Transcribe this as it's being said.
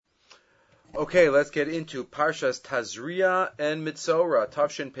Okay, let's get into Parshas Tazria and Metzorah,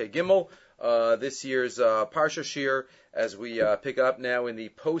 Tavshin Pei Gimel. This year's Parsha Shir, as we pick up now in the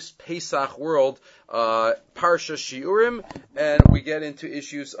post-Pesach world, Parsha Shiurim, and we get into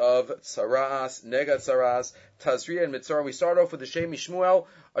issues of Tzaras, Nega Tzaras, Tazria and Metzorah. We start off with the Shem Shmuel,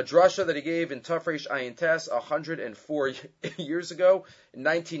 a drasha that he gave in Tafresh Ayin Tes 104 years ago, in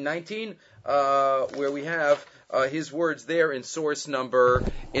 1919, where we have his words there in source number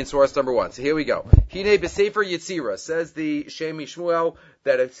 1. So here we go. Hine b'Sefer Yetzirah, says the Shem Shmuel,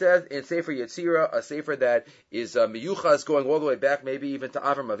 that it says in Sefer Yetzirah, a sefer that is miyuchas, going all the way back, maybe even to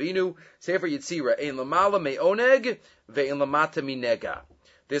Avram Avinu. Sefer Yetzirah, ein lamala me'oneg ve'ein lamata minega.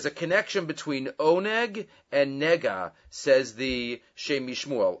 There's a connection between oneg and nega, says the Shem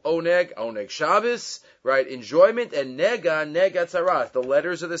Shmuel. Oneg Shabbos, right? Enjoyment, and nega tzaras. The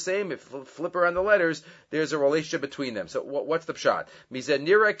letters are the same. If you flip around the letters, there's a relationship between them. So what's the pshat?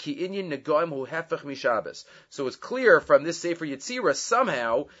 Mizenira ki inyan negoim hu hefech mi Shabbos. So it's clear from this Sefer Yetzirah,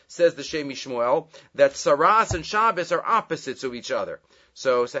 somehow, says the Shem Shmuel, that tzaras and Shabbos are opposites of each other.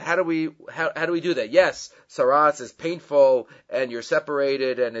 So how do we do that? Yes, Saras is painful and you're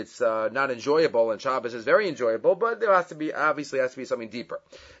separated and it's not enjoyable, and Shabbos is very enjoyable, but there obviously has to be something deeper.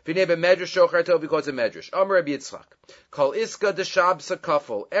 Because it's a medrash. Amar Rabbi Yitzchak, Kol iska de Shabbos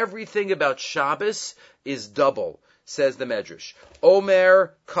kafel. Everything about Shabbos is double, says the medrash.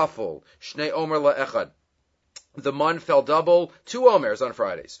 Omer kafel, shnei omer la'echad. The man fell double, 2 omers on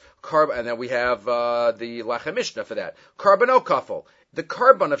Fridays. And then we have the Lachem Mishnah for that. Karbano kafel. The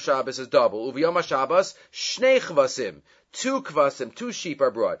carbon of Shabbos is double. Uviyom Shabbos, shnei chvasim. 2 kvasim, 2 sheep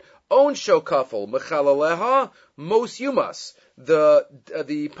are brought. On sho kafel, mechalaleha, mos yumas.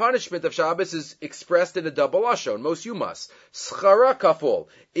 The punishment of Shabbos is expressed in a double lashon, mos yumas. Schara kafel.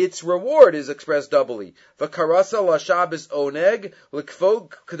 Its reward is expressed doubly. V'karasa la Shabbos oneg, l'kvod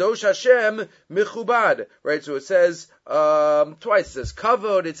kadosh Hashem michubad. Right, so it says, twice, it says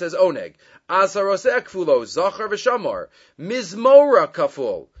kavod, it says oneg. Asarosek fulo, zachar v'shamar. Mizmora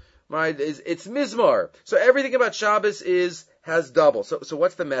kaful. Right, it's mizmor. So everything about Shabbos has double. So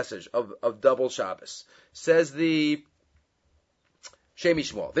what's the message of double Shabbos? Says the Shem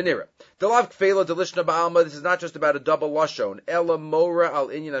Shmuel, Venira. Delav kfela delishna ba'alma. This is not just about a double lashon. Ela mora al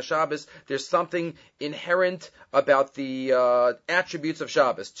inyan Shabbos. There's something inherent about the attributes of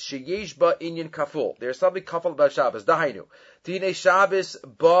Shabbos. Sheyesh ba inyan kaful. There's something kaful about Shabbos. Dahainu. Tine Shabbos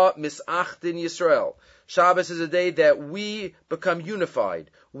ba misachdin Yisrael. Shabbos is a day that we become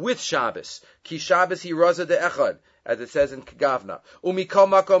unified with Shabbos. Ki Shabbos hi raza de echad, as it says in Kagavna. Umikol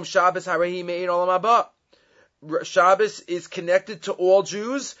makom Shabbos harehi me'in olam haba. Shabbos is connected to all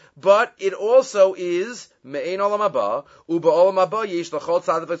Jews, but it also is me'ein olam haba, uba olam haba yesh l'chol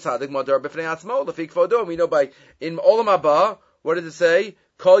tzadik v'tzadik madar b'fnei atzmo l'fi kvodo. We know in olam haba, what does it say?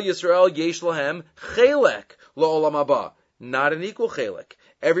 Kol Yisrael yesh lahem chelek l'olam haba. Not an equal chelek.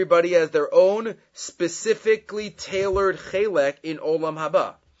 Everybody has their own specifically tailored chelek in olam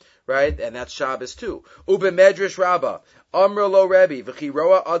haba. Right? And that's Shabbos too. Ube medrash rabbah. Amr lo Rebbe,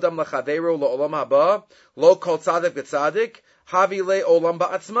 v'chiroa adam l'chaveru lo'olam haba, lo kol tzadik v'tzadik, havi le olam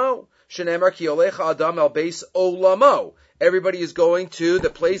ba'atzmo, shenemar ki olecha adam el beis olamo. Everybody is going to the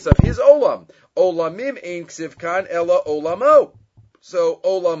place of his olam. Olamim ein ksiv kan ela olamo. So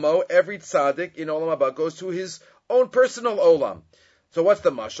olamo, every tzadik in olam haba goes to his own personal olam. So what's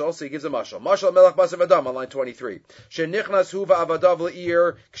the mashal? So he gives a mashal. Mashal melech basav adam on line 23. Shenichnas hu va'avadav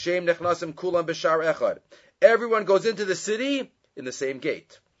le'ir, kshem nechnasim kulam b'shar echad. Everyone goes into the city in the same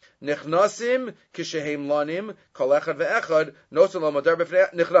gate. Nechnasim kishehem lanim kol echad ve'echad nosan lo madar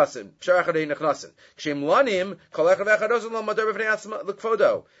b'fnei nechnasim. B'shar echad ein nechnasim. Kishehem lanim kol echad ve'echad nosan lo madar b'fnei atzma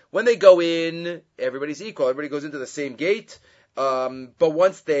l'kfodo. When they go in, everybody's equal. Everybody goes into the same gate. But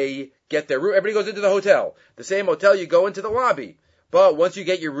once they get their room, everybody goes into the hotel. The same hotel, you go into the lobby. But once you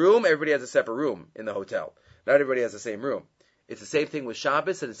get your room, everybody has a separate room in the hotel. Not everybody has the same room. It's the same thing with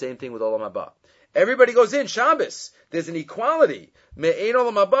Shabbos and the same thing with Olam Haba. Everybody goes in Shabbos. There's an equality. Me'ein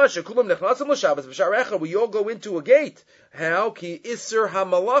Olam Haba shekulam nechnasim l'Shabbos b'shar echad. We all go into a gate. How? Ki Isser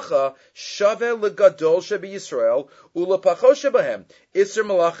HaMalacha shaveh legadol shebi Yisrael ulepacho shebahem. Isser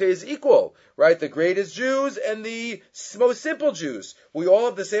Malacha is equal, right? The greatest Jews and the most simple Jews. We all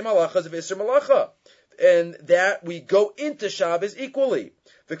have the same halachas of Isser Malacha. And that we go into Shabbos equally.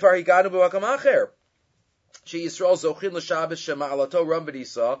 V'kvar higanu b'makam acher. She Yisrael zochin l'Shabbos shema'alato ram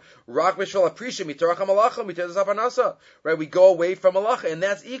b'disa rak b'shval aprisha mitorach ha'malacha mitezas hapanasa. Right, we go away from malacha, and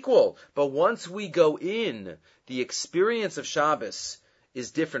that's equal. But once we go in, the experience of Shabbos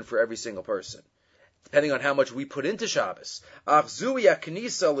is different for every single person. depending on how much we put into Shabbos. That's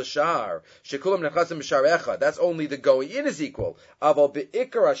only the going in is equal. Aval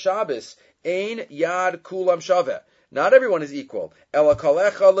be'ikar Shabbos ein yad kulam shaveh. Not everyone is equal. Ela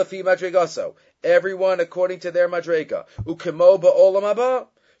kalecha lefi madregaso. Everyone according to their madrega. Ukemo ba'olam haba.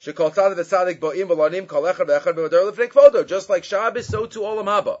 Shekol tzaddik v'tzaddik bo'im v'lanim kol echad v'echad b'madar lefnei kvodo. Just like Shabbos, so too olam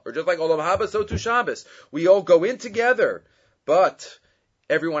haba. Or just like olam haba, so too Shabbos. We all go in together, but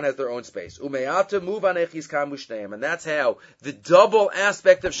everyone has their own space. Umeata muvanechis kamushneim. And that's how the double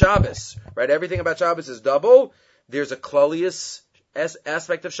aspect of Shabbos, right? Everything about Shabbos is double. There's a klalius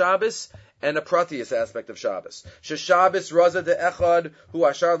aspect of Shabbos and a pratius aspect of Shabbos. Shabbos raza de echad hu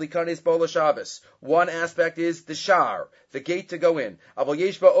ashar likanis bola Shabbos. One aspect is the shar, the gate to go in. Aval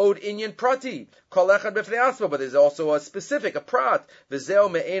yesh ba'od inyan prati kol echad b'fnei atzmo, but there's also a specific, a prat.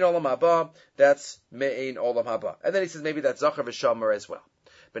 V'zeo me'ein olam haba. That's me'ein olam haba. And then he says maybe that's zachar v'shamar as well.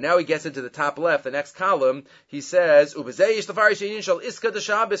 But now he gets into the top left, the next column. He says, "Ubezeish lefarish inyan shal iska de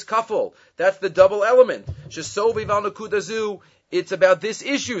Shabbos kaful." That's the double element. Shesoviv al nekudazu. It's about this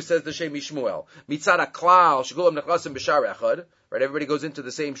issue, says the Shem Shmuel. Mitzad klal shekulam nechasim b'shar echad. Right, everybody goes into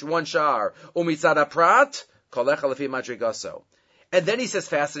the same one shar. Umitzad prat kol echad lefi madrigaso. And then he says,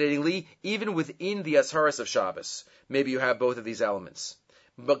 fascinatingly, even within the Asharas of Shabbos, maybe you have both of these elements.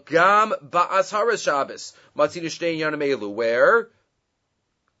 Bagam ba'asharas Shabbos matzinu shnei yanim elu, where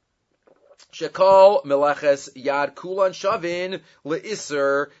Shekol meleches yad kulan shavin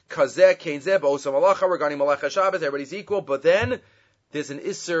leisser kazeh kein zeh b'osam malacha regarding melecha Shabbos. Everybody's equal, but then there's an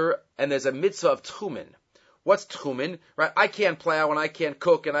isser and there's a mitzvah of tchumen. What's tchumen? Right? I can't plow and I can't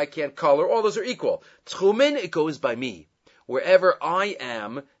cook and I can't color. All those are equal. Tchumen, it goes by me. Wherever I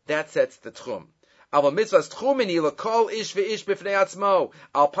am, that sets the tchum. Aval mitzvahs tchumeni lekol ish ve'ish b'fnei atzmo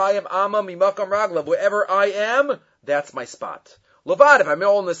alpayim ama mimakam raglav. Wherever I am, that's my spot. Levad, if I'm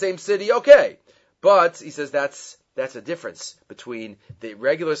all in the same city, okay. But, he says, that's a difference between the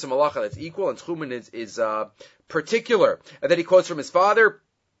regular Samalacha that's equal and Tchumen is particular. And then he quotes from his father,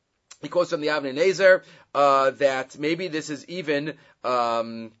 he quotes from the Avnei Nezer, that maybe this is even,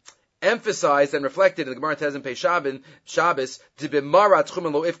 emphasized and reflected in the Gemara Tezim Pei Shabbos, Mara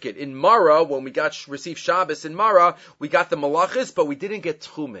Tchumen Lo Ifkid. In Mara, when we received Shabbos in Mara, we got the Malachis, but we didn't get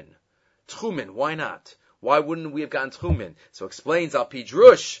Tchumen. Tchumen, why not? Why wouldn't we have gotten Tchumen? So explains Al Pi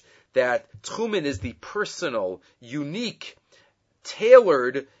Drush that Tchumen is the personal, unique,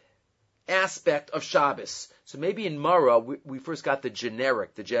 tailored aspect of Shabbos. So maybe in Mara, we first got the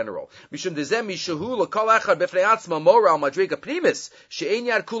generic, the general. Mishum dezem mishahu l'kol echad b'fnei atzma mora al madriga primis she'ein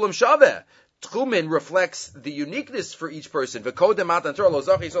yad kulam shaveh. Tchumen reflects the uniqueness for each person. And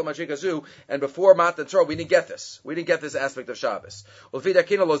before Matan Torah, we didn't get this. We didn't get this aspect of Shabbos. They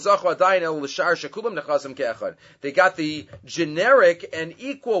got the generic and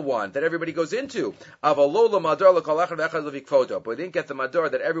equal one that everybody goes into. But they didn't get the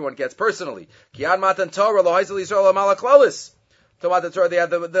mador that everyone gets personally. To Matan Torah, they had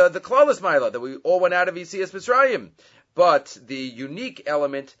the klalis maila, that we all went out of Yitzias Mitzrayim. But the unique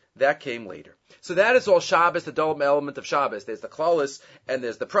element, that came later. So that is all Shabbos, the double element of Shabbos. There's the klalis, and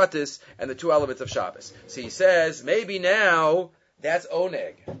there's the pratis, and the two elements of Shabbos. So he says, maybe now, that's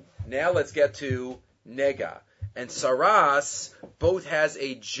oneg. Now let's get to nega. And saras both has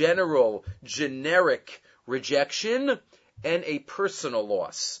a general, generic rejection, and a personal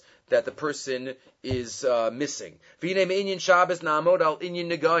loss that the person is missing. V'nei me'inyan Shabbos na'amod al inyan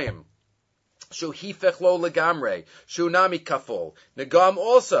negayim. Shu hifech lo legamre. Shu nami kafol. Negam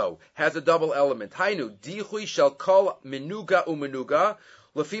also has a double element. Hainu, dichui shall kol menuga umenuga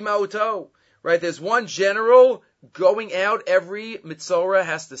lefi ma'uto. Right, there's one general going out. Every Metzorah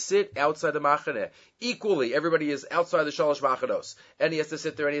has to sit outside the machaneh. Equally, everybody is outside the shalosh machanos. And he has to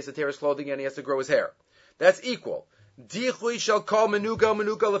sit there, and he has to tear his clothing, and he has to grow his hair. That's equal. Dichui shall kol menuga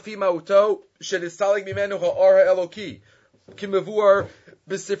umenuga lefi ma'uto shenistalig mimenu ha'or ha'eloki. Kimevuar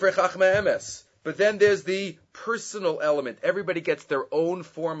b'sifrei chachma emes. But then there's the personal element. Everybody gets their own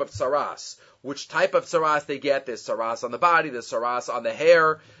form of saras. Which type of saras they get? There's saras on the body. There's saras on the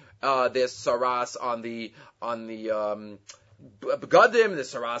hair. There's saras on the begadim.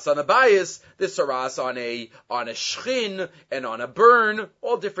 There's saras on the bias. There's saras on a shchin and on a burn.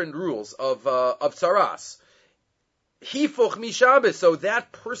 All different rules of saras. Hifuch mi Shabbos. So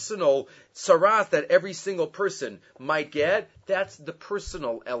that personal saras that every single person might get, that's the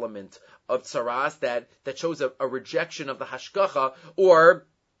personal element of saras that shows a rejection of the hashgacha, or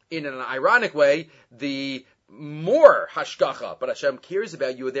in an ironic way, the more hashgacha, but Hashem cares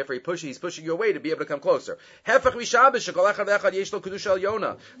about you, and therefore He's pushing you away to be able to come closer. Hefach mishabes shekol echad echad yesh lo kedusha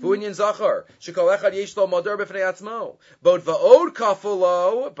yona v'unyin zachar shekol echad yesh lo modar b'fnei atzmo. But va'od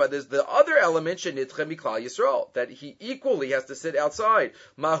kafulo, but there's the other element shenitchem miklal Yisrael, that he equally has to sit outside.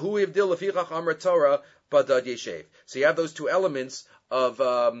 Mahu ivdil lefichach amar Torah badad yeshev. So you have those two elements of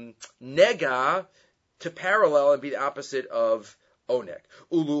nega to parallel and be the opposite of oneg.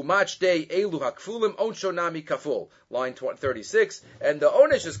 Ulu machdei elu hakfulim onshonami kaful. Line 36. And the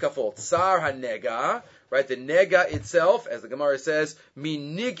onesh is kaful. Tsar hanega. Right, the nega itself, as the Gemara says,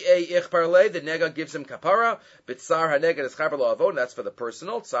 minig-e ich parlei, the nega gives him kapara, b'tzar hanega is chaper lo avon, that's for the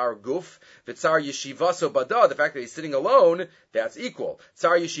personal, tsar guf, b'tzar yeshivaso badad, the fact that he's sitting alone, that's equal.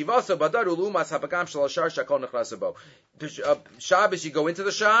 Tsar yeshivaso badad, ulumas hapagam shal shar shakol nechnasabo. Shabbos, you go into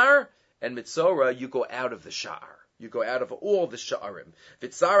the shar, and Metzorah, you go out of the shar. You go out of all the sha'arim.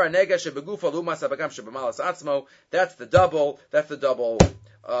 V'tzara nega shebegufa lumas habagam shebemalas atzmo. That's the double.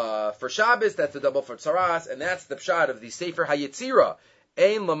 For Shabbos. That's the double for tzaras, and that's the pshat of the Sefer Hayetzira.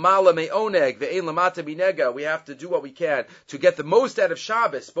 Ein lamala me'oneg ve'ein lamata binega. We have to do what we can to get the most out of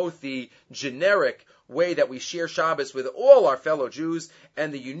Shabbos, both the generic way that we share Shabbos with all our fellow Jews,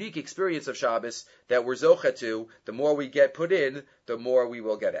 and the unique experience of Shabbos that we're zocha to. The more we get put in, the more we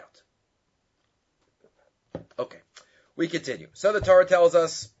will get out. Okay, we continue. So the Torah tells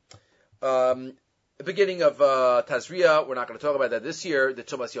us, the beginning of Tazria, we're not going to talk about that this year, the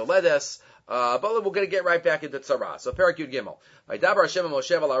Tumas Yoledes, but we're going to get right back into Tzara. So Perak Yud Gimel. Vaydaber Hashem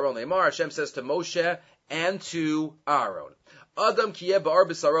Moshe al Aaron Leimar, Hashem says to Moshe and to Aaron, Adam kiyeh ba'ar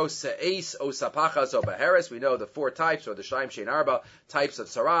b'saro se'es o sapachas o b'heres. We know the four types, or the Shaim Shein Arba, types of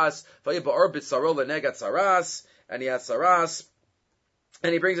Tzaras. Vayeh ba'ar b'saro lenegat Tzaras, and he has Tzaras,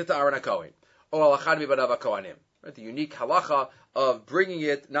 and he brings it to Aaron HaKohen. Right, the unique halacha of bringing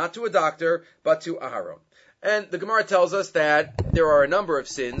it not to a doctor, but to Aharon. And the Gemara tells us that there are a number of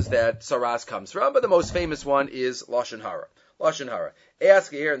sins that Tzaras comes from, but the most famous one is Lashon Hara. Lashon Hara.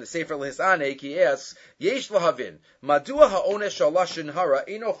 Ask here in the Sefer L'Hisanek, he asks, Yesh lahavin, madua ha'onesh al Lashon Hara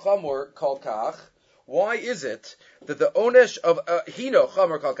eno chamor kol kach. Why is it that the onesh of hino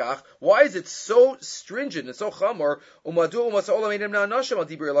chamor kalkach? Why is it so stringent and so chamor? Why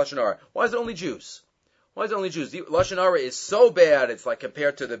is it only Jews? Why is it only Jews? The Lashon Hara is so bad. It's like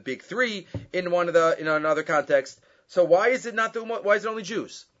compared to the big three in another context. So why is it not why is it only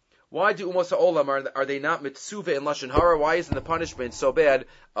Jews? Why do Umos HaOlam, are they not mitzuve in Lashon Hara? Why isn't the punishment so bad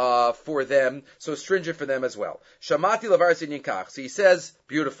for them, so stringent for them as well? Shamati lavar sinyin kach. So he says,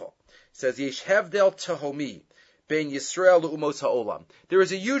 beautiful. He says, Yesh hevdel tahomi ben Yisrael u'umos ha'olam. There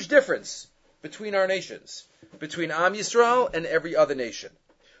is a huge difference between our nations, between Am Yisrael and every other nation.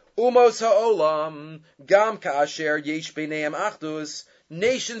 Umos ha'olam gam ka'asher yesh beineim achdus.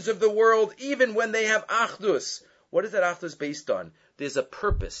 Nations of the world, even when they have achdus. What is that achdus based on? There's a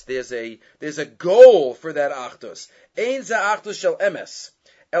purpose. There's a goal for that achdus. Ein za achdus shel emes.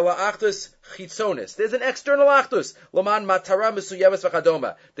 Ela achdus chitzonis. There's an external achdus. Laman matara mesuyeves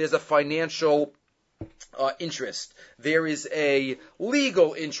v'chadoma. There's a financial interest. There is a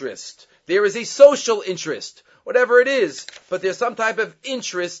legal interest. There is a social interest. Whatever it is, but there's some type of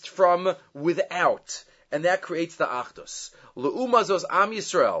interest from without, and that creates the achdus. Le'umazos Am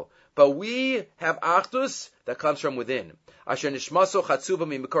Yisrael. But we have achdus that comes from within. Asher nishmaso chatzuva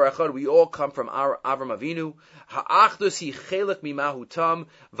mimekor echad. We all come from our Avram Avinu. Ha'achdus hi chelek mimahu tam,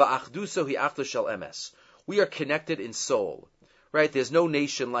 va'achduso hi achdus shel emes. We are connected in soul. Right? There's no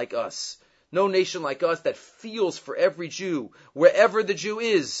nation like us. No nation like us that feels for every Jew, wherever the Jew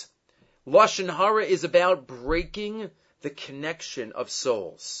is. Lashon Hara is about breaking the connection of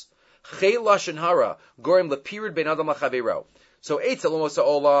souls. Chei Lashon Hara, gorim lepirid ben adam lachaveiro. So, Eitzel Umos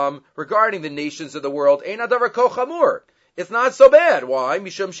HaOlam, regarding the nations of the world, Ein Adavar Ko Chamur. It's not so bad. Why?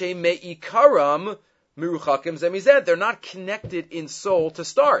 Mishum Shein Me'ikaram Miruchakim Zemized. They're not connected in soul to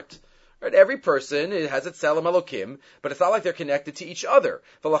start. Right? Every person has its Tzelem Elokim, but it's not like they're connected to each other.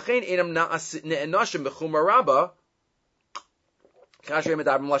 V'lachein Einam Ne'enoshim B'chumar Rabbah. Kashrei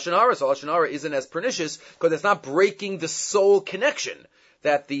Medabrim Lashon Hara. So Lashon Hara isn't as pernicious because it's not breaking the soul connection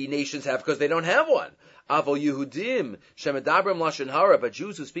that the nations have because they don't have one. Avol Yehudim Shemedabrim Lashon Hara, but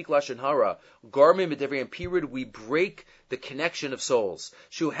Jews who speak Lashon Hara, Garmim Medivrim Pirid, we break the connection of souls.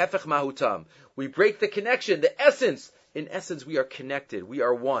 Shu Hefech Mahutam, we break the connection, the essence. In essence, we are connected. We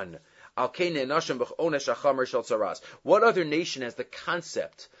are one. What other nation has the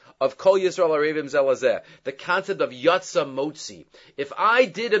concept of Kol Yisrael Arevim Zelazeh, the concept of Yatsa Motzi? If I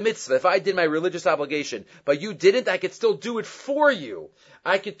did a mitzvah, if I did my religious obligation, but you didn't, I could still do it for you.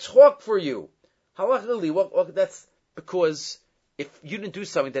 I could talk for you. Halachically, well, that's because if you didn't do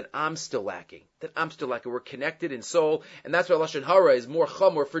something, then I'm still lacking. We're connected in soul, and that's why Lashon Hara is more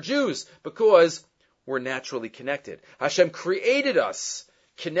chamor for Jews, because we're naturally connected. Hashem created us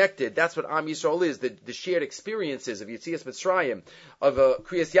connected. That's what Am Yisrael is. The shared experiences of Yetzias Mitzrayim, of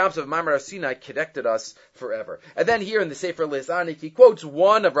Kriyas Yamsuf, of Mamre Sinai connected us forever. And then here in the Sefer Lisanik, he quotes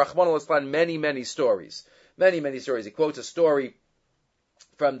one of Rachmana litzlan many stories. Many stories. He quotes a story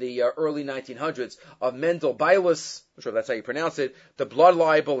from the early 1900s of Mendel Beilis, I'm sure that's how you pronounce it, the blood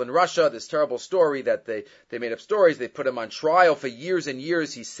libel in Russia, this terrible story that they made up stories. They put him on trial for years and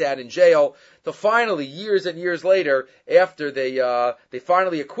years. He sat in jail. So finally, years and years later, after they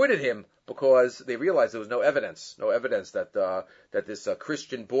finally acquitted him, because they realized there was no evidence that this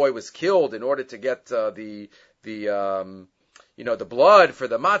Christian boy was killed in order to get the blood for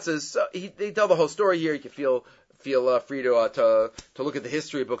the matzahs. So they tell the whole story here. You can feel free to look at the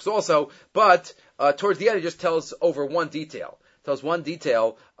history books also, but towards the end it just tells over one detail.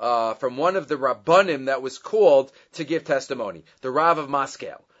 From one of the Rabbanim that was called to give testimony, the Rav of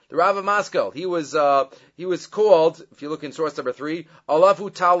Moscow. The Rav of Moscow, he was called, if you look in source number 3,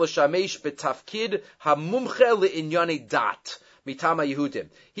 Alavu tal l'shamesh betafkid hamumche le'inyane dat. Mitama Yehudim.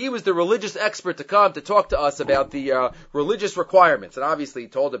 He was the religious expert to come to talk to us about the religious requirements, and obviously he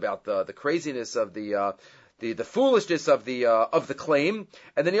told about the craziness of the foolishness of the claim,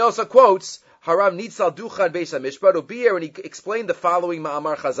 and then he also quotes Harav Nitzal Duchan Beis HaMishpat Ubir, and he explained the following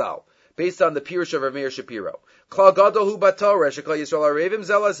Ma'amar Chazal based on the Pirush of Rav Meir Shapiro. Klal Gadol Hu Batorah Shekol Yisrael Arevim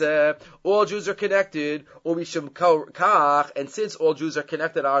Zelazeh. All Jews are connected. Ubishum Kach, and since all Jews are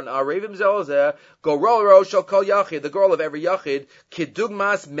connected on Arevim Zelazeh, Gororo Shel Kol Yachid, the girl of every Yachid,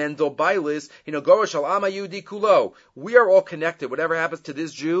 Kidugmas Mendel Bailis, Goro Shel Ama Yehudi Kulo. We are all connected. Whatever happens to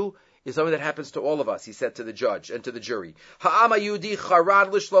this Jew is something that happens to all of us, he said to the judge and to the jury. Ha'ama Yehudi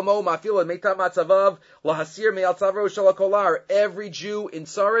charad l'shlomo mafil meitam matzavav lahasir me'al tzavro shel hakolar. Every Jew in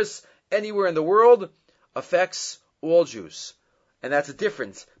Saris, anywhere in the world, affects all Jews. And that's a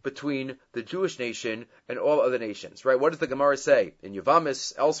difference between the Jewish nation and all other nations, right? What does the Gemara say? In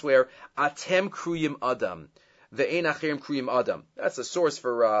Yavamis, elsewhere, Atem kruyim Adam. Ve'ein achirim kruyim Adam. That's a source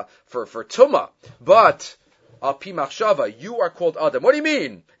for Tumah. But Pi Machshava, you are called Adam. What do you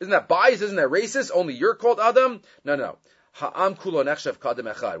mean? Isn't that biased? Isn't that racist? Only you're called Adam? No. Ha'am kulo nechshav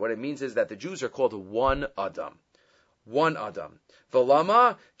kadam echad. What it means is that the Jews are called one Adam. One Adam.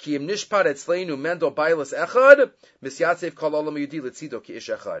 V'lama ki im nishpat etzleinu mendel bailas echad misyatzev kol olam yudi letzido ki ish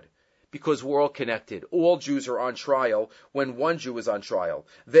echad. Because we're all connected. All Jews are on trial when one Jew is on trial.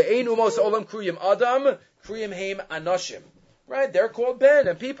 Ve'ein umos olam kruyim Adam, kruyim heim anoshim. Right? They're called Ben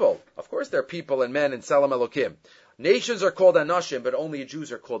and people. Of course they're people and men in Salam Elokim. Nations are called Anashim, but only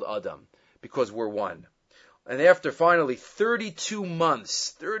Jews are called Adam, because we're one. And after finally 32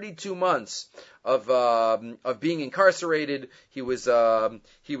 months of being incarcerated, he was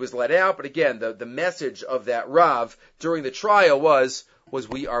let out. But again, the message of that Rav during the trial was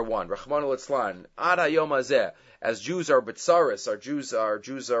we are one. Rachmana litzlan, ad hayom hazeh, as Jews are Betzaris, our Jews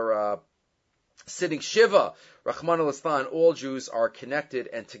are sitting Shiva, Rachmana litzlan, all Jews are connected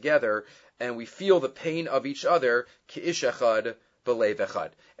and together, and we feel the pain of each other, Ki'ish echad, B'leiv echad.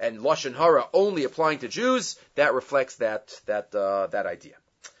 And Lashon Hara only applying to Jews, that reflects that idea.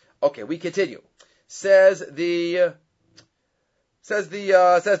 Okay, we continue. Says the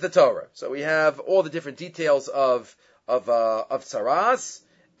Torah. So we have all the different details of Tzaras,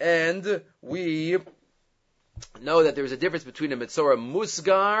 and we know that there's a difference between a Metzorah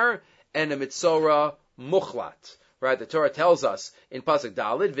Musgar and a Metzorah Muchlat. Right, the Torah tells us in Pasuk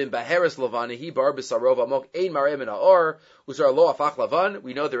Dalid, Vim Baheres Lavanahi Bar B'Sarov Amok Ein Mareh Min Ha'or Uzar Lo Afach Lavan.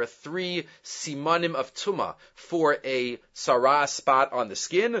 We know there are 3 simanim of Tumah for a sarah spot on the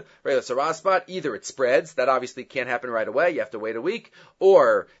skin. Right, a sarah spot, either it spreads, that obviously can't happen right away, you have to wait a week,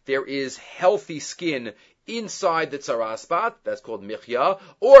 or there is healthy skin inside the sarah spot, that's called michya,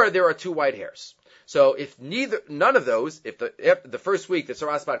 or there are 2 white hairs. So if none of those, if the first week the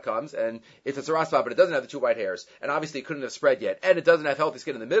sarah spot comes, and it's a sarah spot but it doesn't have the 2 white hairs, and obviously it couldn't have spread yet, and it doesn't have healthy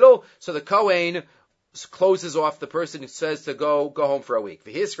skin in the middle, so the Kohen closes off the person who says to go home for a week.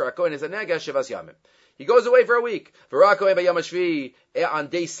 V'hiskar Kohen is a nega shivas yamim. He goes away for a week. V'ra Kohen b'yom hashvi, on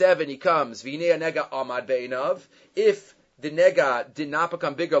day 7 he comes. V'hinei nega amad be'inav. If the nega did not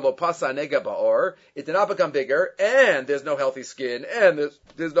become bigger, lo pasa nega ba'or, it did not become bigger, and there's no healthy skin, and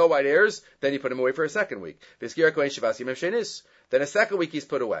there's no white hairs, then you put him away for a second week. Then a second week he's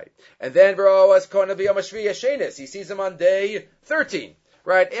put away. And then he sees him on day 13.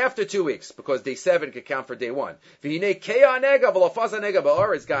 Right, after 2 weeks, because day 7 could count for day 1. It's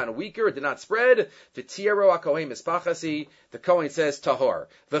gotten weaker, it did not spread. The Kohen says tahor.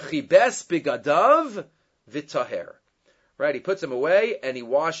 V'chibes bigadav v'taher. Right? He puts them away and he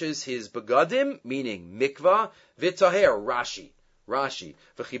washes his begadim, meaning mikvah, v'taher, Rashi.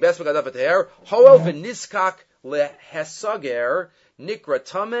 V'chibes begadav v'taher, hoel v'niskak lehesager, nikra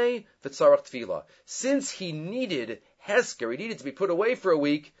tameh, v'tzarach tefillah. Since he needed hesker, he needed to be put away for a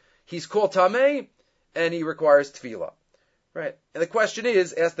week, he's called tameh, and he requires tefillah. Right? And the question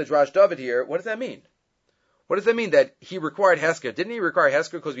is, ask the Drash David here, what does that mean? What does that mean that he required hesker? Didn't he require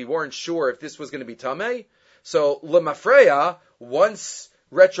hesker because we weren't sure if this was going to be tameh? So, lemafreya, once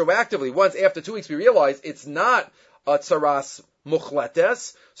after 2 weeks we realized it's not a tzaras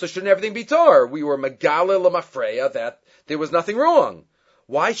muchletes, so shouldn't everything be tar? We were megale lemafreya that there was nothing wrong.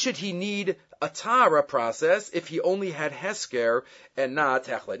 Why should he need a tara process if he only had hesker and not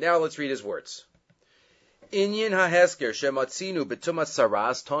hechlet? Now let's read his words. Inyan ha-hesker shematzinu betumas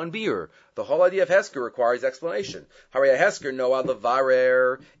saras ton bir. The whole idea of hesker requires explanation. Harei ha-hesker noa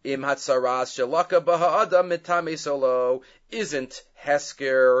levarer im hatzaras shelaka baha'adam mitame solo. Isn't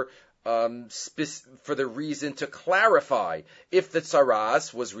hesker for the reason to clarify if the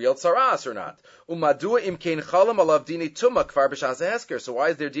tzaras was real tzaras or not? Umadua im kein chalam alav dine tuma kvar b'shas ha-hesker. So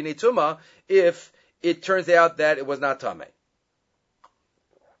why is there dine tuma if it turns out that it was not tameh?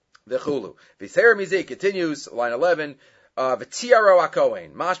 The chulu. V'seir mizeh continues, line 11. V'tiaro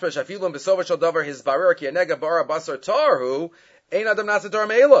hakohen. Mashma shafilum b'sova shel davar his barer ki anega bara basar tarhu ein adam nasa dar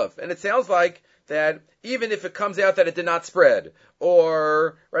me'elav. And it sounds like that even if it comes out that it did not spread,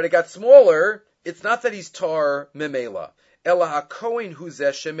 or right, it got smaller, it's not that he's tar memela. Ela hakohen hu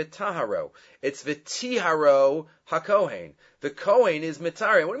zeh shemitaharo. It's v'tiharo hakohen. The kohen is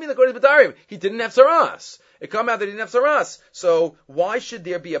mitarim. What do you mean the kohen is mitarim? He didn't have saras. It come out that he didn't have saras. So why should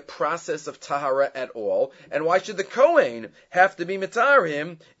there be a process of tahara at all? And why should the kohen have to be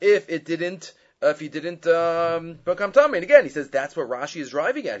mitarim if he didn't become tamei? And again, he says that's what Rashi is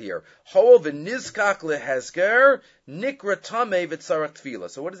driving at here. Hol v'nizkak lehesker nikra tamei v'tzarach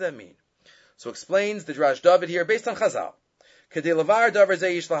tefillah. So what does that mean? So explains the Drash David here based on Chazal.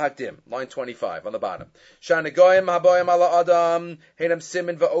 Line 25 on the bottom.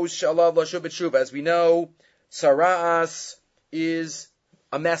 As we know, Sara'as is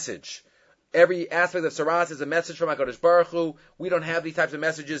a message. Every aspect of Sara'as is a message from HaKadosh Baruch Hu. We don't have these types of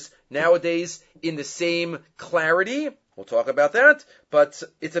messages nowadays in the same clarity. We'll talk about that, but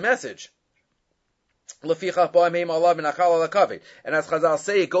it's a message. And as Chazal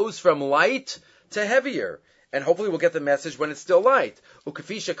say, it goes from light to heavier. And hopefully we'll get the message when it's still light.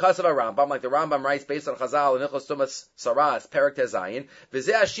 Ukafisha kasav Rambam, like the Rambam writes based on Chazal and Nichos Tumas Saras, Perek Tezayin.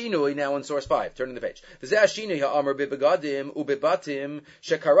 V'zeh Ashinui, now in source 5, turning the page. V'zeh Ashinui ha'amr bibegadim ubibatim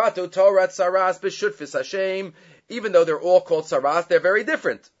shekarato Torat Saras b'shutfis Hashem. Even though they're all called Saras, they're very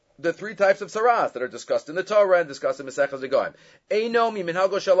different. The three types of Saras that are discussed in the Torah and discussed in Mesechus Negoim. Eino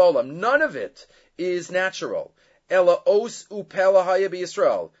miminhago shalolam. None of it is natural. Ela os upela haya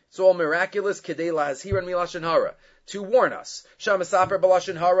b'Yisrael. It's all miraculous. Kedei lahazhiran milashon hara, to warn us. Shamasaper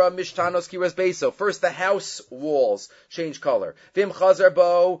b'lashon hara mishtanos kiras beso. First, the house walls change color. Vim chazar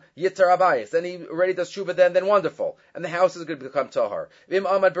bo yitar abayis. Then he already does tshuva. Then wonderful, and the house is going to become tahar. Vim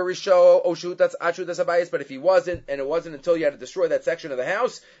amad berisho oshut that's achut that's abayis. But if he wasn't, and it wasn't until you had to destroy that section of the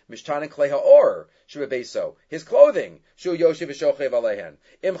house, mishtan and klei haor shiva beso, his clothing shu yoshiv v'shochev alehen.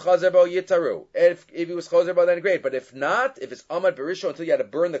 Im chazar bo yitaru. If he was chazar bo, then great. But if not, if it's amad berisho until you had to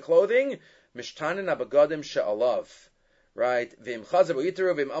burn the clothing, mishtanen abagadim she'alav, right? V'im chazav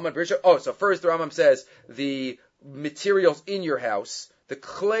u'yiteru v'im amad b'risha. Oh, so first the Rambam says the materials in your house, the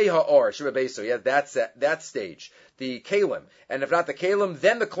klei ha'or shebebeso, yeah, that's that stage, the kalim, and if not the kalim,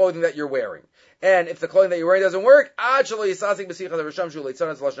 then the clothing that you're wearing. And if the clothing that you're wearing doesn't work, until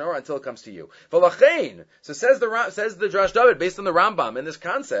it comes to you. So says the Drash David, based on the Rambam in this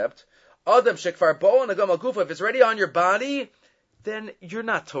concept, Adam shekfar bo and agam gufa. If it's already on your body, then you're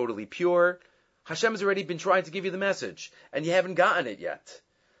not totally pure. Hashem has already been trying to give you the message, and you haven't gotten it yet.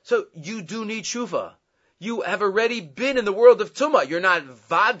 So you do need tshuva. You have already been in the world of tumah. You're not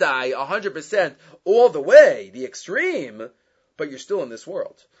vadai 100% all the way, the extreme, but you're still in this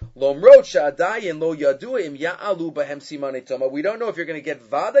world. We don't know if you're going to get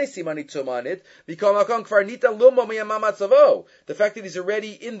vadai simani tumah on it. The fact that he's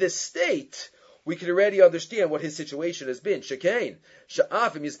already in this state, we can already understand what his situation has been. Shekain.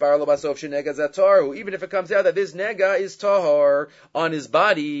 Even if it comes out that this nega is tahar on his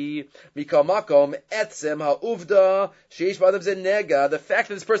body, the fact that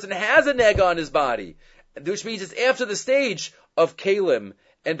this person has a nega on his body, which means it's after the stage of kalim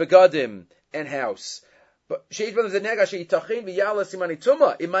and begadim and house. But it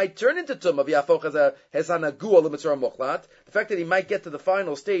might turn into tumah. The fact that he might get to the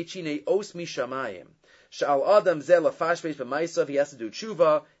final stage, Sha'al adam zeh lafashbesh b'maisav, he has to do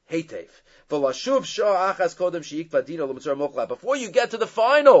tshuva, heitev. V'lashuv shah achas kodem she'ikva dino l'mitzvah mochla. Before you get to the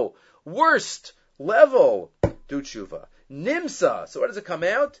final, worst level, do tshuva. Nimsa. So what does it come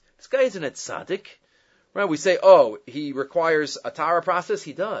out? This guy isn't a tzaddik. Right? We say, oh, he requires a Tara process.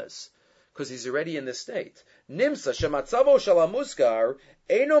 He does. Because he's already in this state. Nimsa shematzavo shalamuskar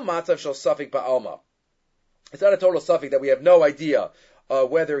eno matzav shel safik ba'alma. It's not a total safik that we have no idea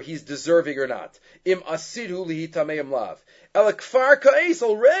whether he's deserving or not. Im asidhu lihi tameim lav. Elakfar ka'es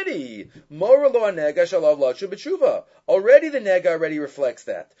already. Mora lo anega shalav lachu b'tshuva. Already the nega already reflects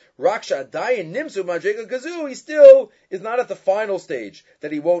that. Raksha adayin nimsu madrega gazu. He still is not at the final stage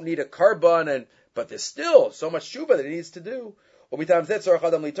that he won't need a karban, but there's still so much tshuva that he needs to do. And that's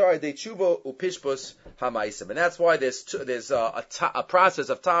why there's a process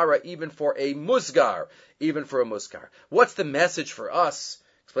of Tara even for a musgar. What's the message for us?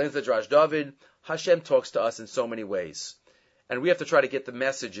 Explains the Drash David. Hashem talks to us in so many ways. And we have to try to get the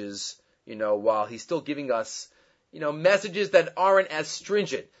messages, while he's still giving us, messages that aren't as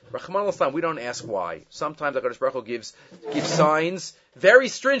stringent. Rahman al-Islam, we don't ask why. Sometimes HaKadosh Baruch Hu gives signs very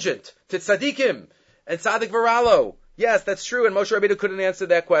stringent to tzaddikim and tzaddik v'ralo. Yes, that's true, and Moshe Rabbeinu couldn't answer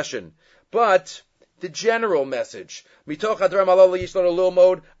that question. But the general message, the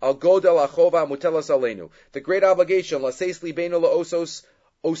great obligation, all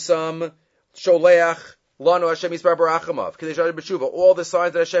the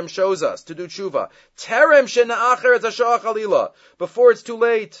signs that Hashem shows us to do tshuva. Before it's too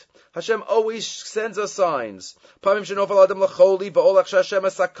late. Hashem always sends us signs. There's a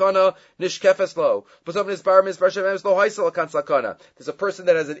person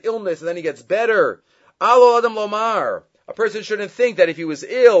that has an illness and then he gets better. A person shouldn't think that if he was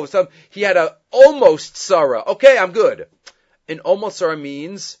ill, he had a almost sarah. Okay, I'm good. An almost sarah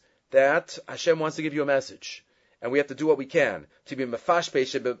means that Hashem wants to give you a message. And we have to do what we can to be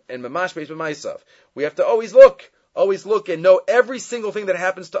mefashpesh and memashpesh b'maisav. We have to always look and know every single thing that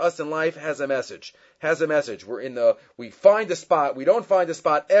happens to us in life has a message. We find a spot, we don't find a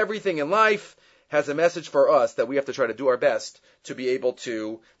spot. Everything in life has a message for us that we have to try to do our best to be able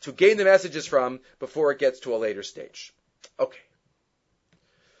to gain the messages from before it gets to a later stage.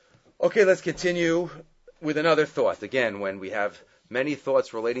 Okay, let's continue with another thought. Again, when we have many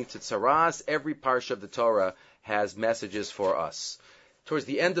thoughts relating to tzaras, every parsha of the Torah has messages for us. Towards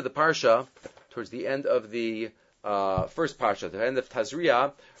the end of the parsha, towards the end of the first parsha, the end of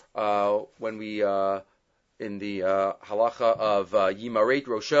Tazria, when we in the halacha of Yimaret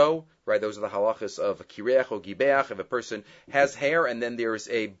Rosho, right? Those are the halachas of Kireach or Gibeach. If a person has hair and then there's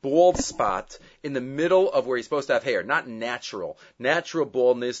a bald spot in the middle of where he's supposed to have hair, not natural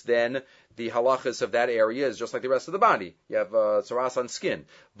baldness, then the halachas of that area is just like the rest of the body. You have tzaras on skin.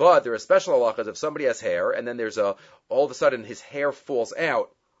 But there are special halachas if somebody has hair and then there's all of a sudden his hair falls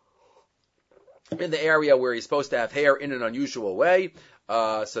out in the area where he's supposed to have hair in an unusual way.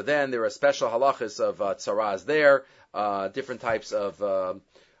 So then there are special halachas of tzaras there, different types of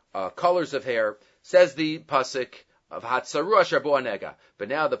colors of hair. Says the pasuk of Hatzaru Asher Bo Anega. But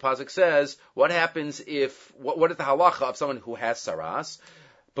now the pasuk says, what happens if, what is the halacha of someone who has tzaras?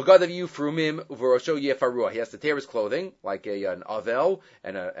 Begadav Yufrumim Uvorosho Yefarua. He has to tear his clothing, like an avel,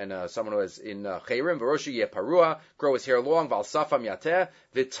 and someone who is in Chayrim, Vorosho Yeparua, grow his hair long, Valsafam Yateh,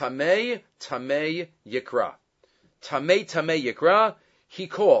 Vitamei Tamei Yikra. Tamei Tamei Yikra, he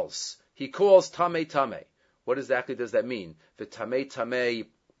calls Tamei Tamei. What exactly does that mean? Vitamei Tamei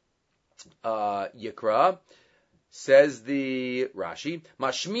Yikra, says the Rashi,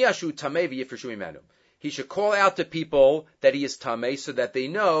 Mashmiashu Tamei V'Yifreshu Imanu. He should call out to people that he is Tamei so that they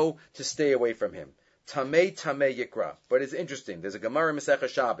know to stay away from him. Tamei Tamei Yikra. But it's interesting. There's a Gemara in Masechah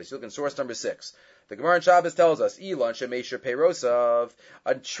Shabbos. You look in source number 6. The Gemara in Shabbos tells us, Elon Shemesher Peirosav,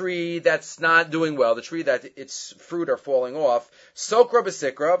 a tree that's not doing well, the tree that its fruit are falling off, Sokra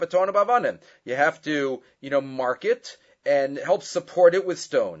B'Sikra V'Tona Bavanim. You have to, mark it and help support it with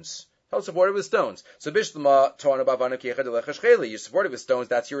stones. Help support it with stones. So Bishlama Tona Bavanim Kiechad Elechashcheli. You support it with stones,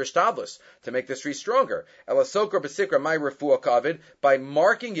 that's your ishtadlus, to make this tree stronger. Ela Sokra B'Sikra My Refuah Kavid, by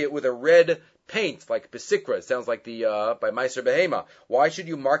marking it with a red paint, like B'Sikra. It sounds like the by Meiser Behema. Why should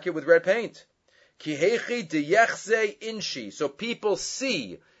you mark it with red paint? Kihechi deyechze inshi. So people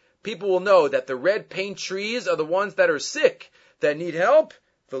will know that the red paint trees are the ones that are sick, that need help.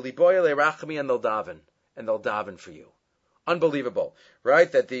 V'liboya le'rachmi, and they'll daven for you. Unbelievable,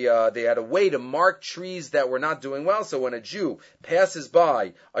 right? That they had a way to mark trees that were not doing well. So when a Jew passes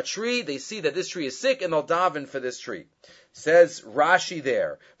by a tree, they see that this tree is sick, and they'll daven for this tree. Says Rashi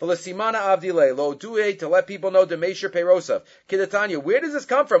there. V'lesimana avdile lo due, to let people know demeisher perosav. Kidatanya, where does this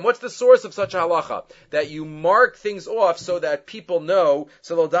come from? What's the source of such a halacha? That you mark things off so that people know,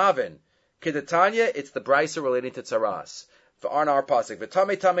 so they'll daven. Kidatanya, it's the brisa relating to tzaras. On our pasuk,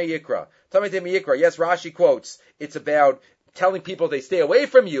 v'tamei tamei yikra. Tamei tamei yikra. Yes, Rashi quotes. It's about telling people they stay away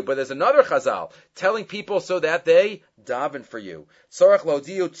from you, but there's another chazal, telling people so that they daven for you. Tzorach lo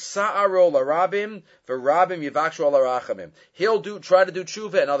diu tsa'aro larabim, v'rabim yivakshu ala rachamim. He'll try to do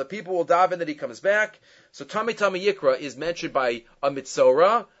tshuva, and other people will daven that he comes back. So Tamei Tamei Yikra is mentioned by a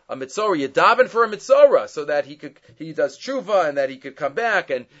Metzorah. A Metzorah, you daven for a Metzorah, so that he does tshuva, and that he could come back,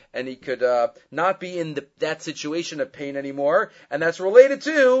 and he could not be in that situation of pain anymore. And that's related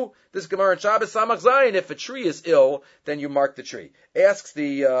to this Gemara in Shabbos Samach Zayin. If a tree is ill, then you mark the tree. Asks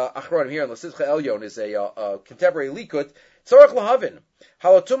the Achronim here in L'Sivcha Elyon, is a contemporary likut. Tzorach lahavin.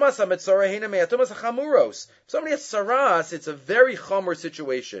 Halotumas ha-metzorah heina me'atumas ha-chamuros. If somebody has saras, it's a very chamur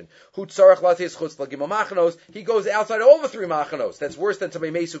situation. Hu tzorach latis chutz l'gimel machanos. He goes outside all the three machanos. That's worse than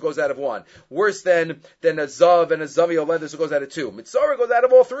Tamei Meis who goes out of one. Worse than a zav and a zavi olevis who goes out of two. Metzorah goes out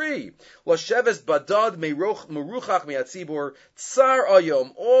of all three. L'sheves badad meruchach me'atzibur tsar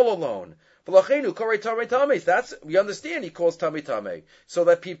ayom, all alone. That's, we understand he calls Tamei Tamei, so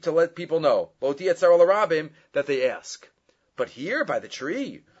that to let people know that they ask. But here, by the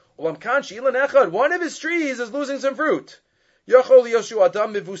tree, one of his trees is losing some fruit. Maybe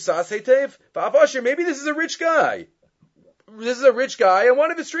this is a rich guy. And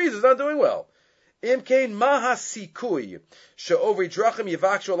one of his trees is not doing well. How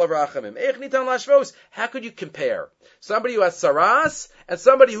could you compare somebody who has saras and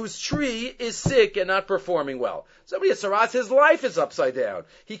somebody whose tree is sick and not performing well? Somebody has saras, his life is upside down.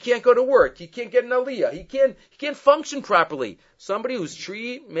 He can't go to work. He can't get an aliyah. He can't function properly. Somebody whose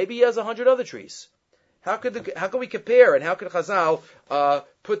tree, maybe he has 100 other trees. How could we compare, and how could Chazal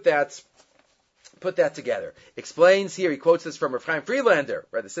put that together? Explains here, he quotes this from Rav Chaim Friedlander,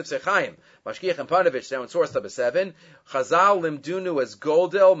 right, the Sifsei Chaim, Mashgiach and Panovich, down in source number 7. Chazal limdunu as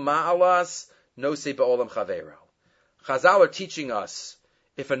goldel ma'alas nosei ba'olam chaveiro. Chazal are teaching us,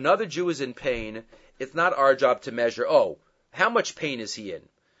 if another Jew is in pain, it's not our job to measure, how much pain is he in?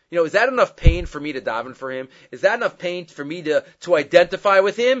 Is that enough pain for me to daven for him? Is that enough pain for me to identify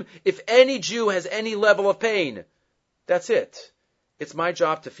with him? If any Jew has any level of pain, that's it. It's my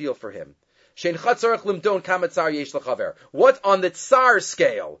job to feel for him. What on the tsar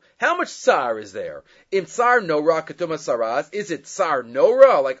scale? How much tsar is there? In tsar nora ketuma saras, is it tsar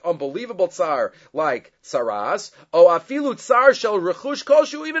nora, like unbelievable tsar, like saras? O afilu tsar shel rechush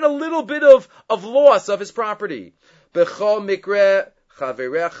kolshu, even a little bit of loss of his property. Bechol mikre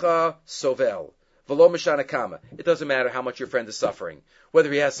chaverecha sovel. V'lo mishana kama. It doesn't matter how much your friend is suffering, whether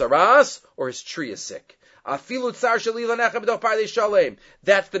he has saras or his tree is sick. That's the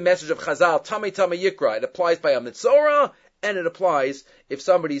message of Chazal, Tamei Tamei Yikra. It applies by a Metzorah, and it applies if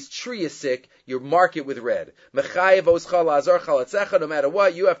somebody's tree is sick, you mark it with red. No matter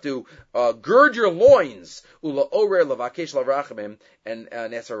what, you have to gird your loins. And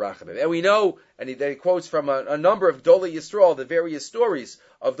we know, and he quotes from a number of Dolei Yisrael, the various stories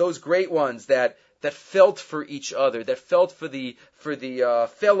of those great ones that felt for each other, that felt for the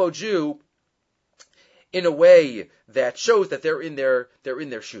fellow Jew, in a way that shows that they're in their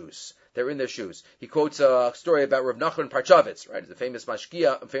shoes. They're in their shoes. He quotes a story about Reb Nachman Parchavitz, right? The famous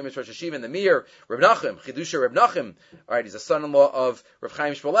mashkia, famous Rosh Hashiva in the Mir, Reb Nachem, Chidusha Reb Nachem, right? He's a son-in-law of Reb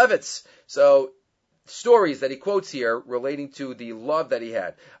Chaim Shmulevitz. So, stories that he quotes here relating to the love that he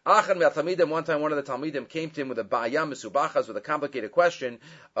had. One time one of the Talmidim came to him with a ba'aya mesubachas, with a complicated question.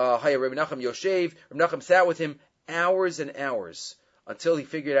 Haya Reb Nachem Yoshev. Reb Nachem sat with him hours and hours, until he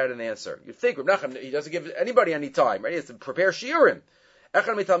figured out an answer. You'd think, Reb Nachem, he doesn't give anybody any time, right? He has to prepare shiurim.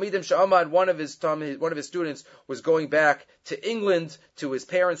 One of his students was going back to England, to his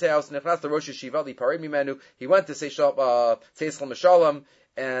parents' house, and he went to say Shalom Shalom,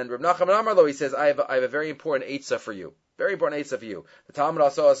 and Reb Nachem Amarlo, he says, I have a very important eitzah for you. Very important eitzah for you. The Talmud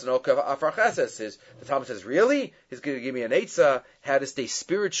also has an okav afar chesed. The Talmud says, really? He's going to give me an eitzah, how to stay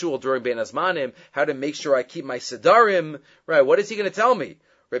spiritual during Ben Azmanim, how to make sure I keep my sedarim. Right, what is he going to tell me?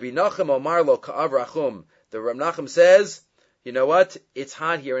 Rabbi Nachem Omar lo ka'av rachum. The Reb Nachem says, you know what? It's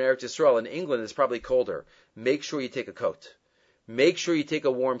hot here in Eretz Yisrael. In England, it's probably colder. Make sure you take a coat. Make sure you take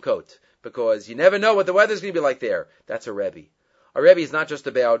a warm coat, because you never know what the weather's going to be like there. That's a Rebbe. A Rebbe is not just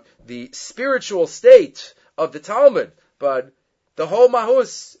about the spiritual state of the Talmud, but the whole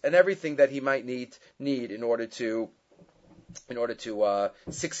mahus and everything that he might need in order to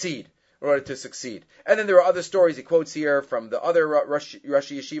succeed. in order to succeed. And then there are other stories he quotes here from the other Rosh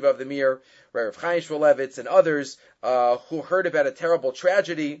Yeshiva of the Mir, Rav Chaim Shmulevitz and others who heard about a terrible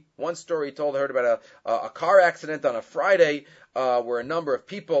tragedy. One story he told heard about a car accident on a Friday where a number of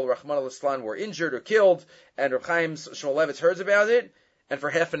people, Rahman al-Islam, were injured or killed, and Rav Chaim Shmulevitz hears about it, and for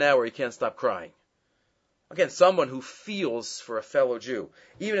half an hour he can't stop crying. Again, someone who feels for a fellow Jew,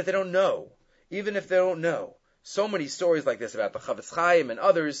 even if they don't know. So many stories like this about the Chavetz Chaim and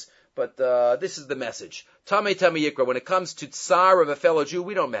others, but this is the message. Tamei Tamei Yikra, when it comes to tsar of a fellow Jew,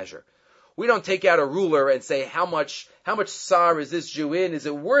 we don't measure. We don't take out a ruler and say, how much tsar is this Jew in? Is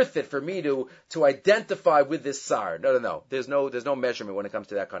it worth it for me to identify with this tsar? No. There's no measurement when it comes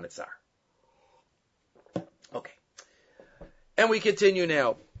to that kind of tsar. Okay. And we continue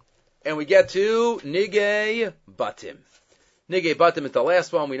now. And we get to Nigei Batim. Nigei Batim is the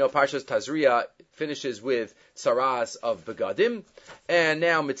last one. We know Parshas Tazria finishes with Saras of Begadim. And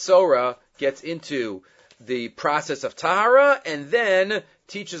now Metzorah gets into the process of Tahara and then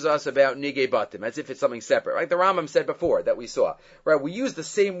teaches us about Nigei Batim, as if it's something separate. Right? The Rambam said before that we saw. Right? We use the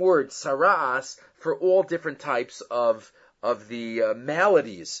same word, Saras, for all different types of the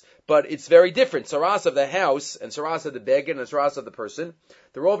maladies, but it's very different. Saras of the house and Saras of the beggar and Saras of the person,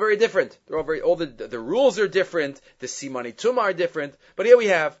 they're all very different. All the rules are different. The Simani Tumah are different. But here we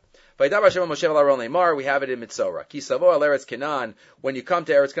have we have it in Metzorah. Ki savo al Eretz Canaan. When you come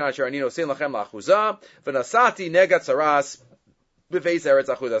to Eretz Canaan, Sharanino sein lachem la'achuzah v'nasati negat saras b'veis Eretz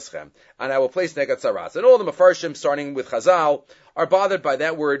achuzaschem. And I will place negat saras. And all the Mefarshim, starting with Chazal, are bothered by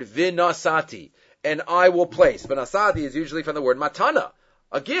that word v'nasati. And I will place. But Asadi is usually from the word matana,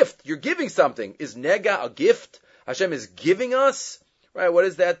 a gift. You're giving something. Is nega a gift? Hashem is giving us? Right, what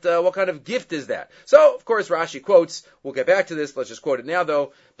is that? What kind of gift is that? So, of course, Rashi quotes, we'll get back to this, let's just quote it now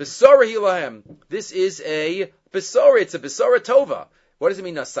though. Besora hilahem. This is a besora, it's a besora tova. What does it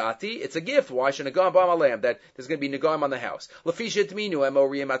mean, nasati? It's a gift. Why should nagam b'am aleim? That there's going to be nagam on the house. Lafishet minu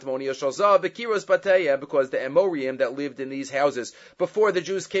emoriim atmoni yoshalzav bekiros bateya, because the emoriim that lived in these houses before the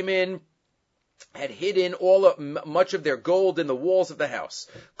Jews came in had hidden much of their gold in the walls of the house.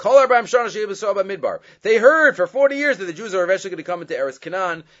 They heard for 40 years that the Jews are eventually going to come into Eretz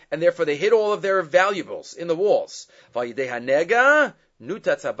Canaan, and therefore they hid all of their valuables in the walls. And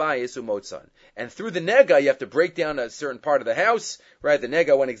through the nega, you have to break down a certain part of the house, right? The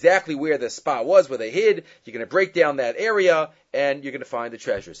nega went exactly where the spot was, where they hid. You're going to break down that area, and you're going to find the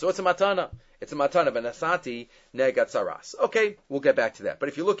treasure. So it's a matana. It's a matana, benasati negat saras. Okay, we'll get back to that. But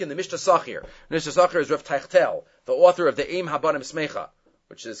if you look in the Mishnah Sachir is Rav Teichtel, the author of the Eim Habanim Smecha,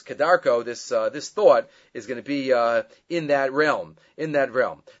 which is Kedarko. This thought is going to be in that realm.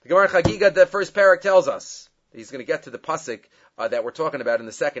 The Gemara Chagiga, the first parak tells us he's going to get to the pasuk that we're talking about in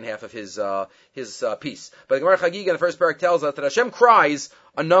the second half of his piece. But the Gemara Chagiga, the first parak tells us that Hashem cries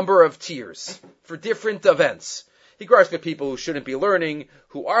a number of tears for different events. He cries for people who shouldn't be learning,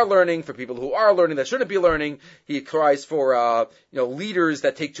 who are learning, for people who are learning that shouldn't be learning. He cries for leaders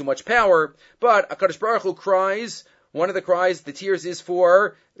that take too much power. But HaKadosh Baruch Hu cries, one of the cries, the tears, is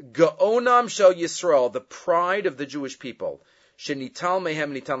for Gaonam Shel Yisrael, the pride of the Jewish people. Shenital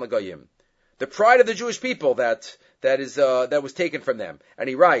mehem nitan l'goyim. The pride of the Jewish people that was taken from them. And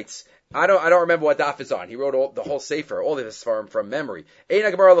he writes, I don't remember what daf is on. He wrote the whole sefer, all of this from memory.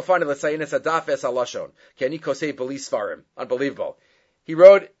 Unbelievable. He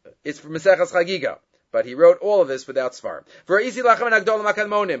wrote, it's from Maseches Chagiga, but he wrote all of this without svarim.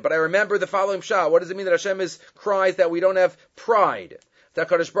 But I remember the following shah. What does it mean that Hashem cries that we don't have pride?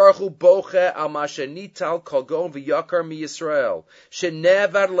 HaKadosh Baruch Hu boche al mashenital kolgon v'yakar mi Yisrael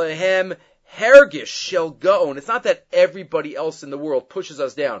shenevar lehem hergish shel gaon. It's not that everybody else in the world pushes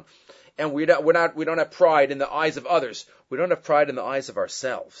us down. And we don't have pride in the eyes of others. We don't have pride in the eyes of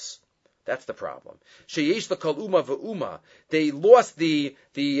ourselves. That's the problem. Sheyesh l'kol uma v'uma. They lost the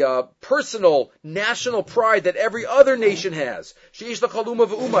personal, national pride that every other nation has. Sheyesh l'kol uma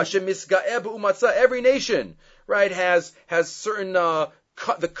v'uma. Shemisga'eh b'umatza. Every nation, right, has certain the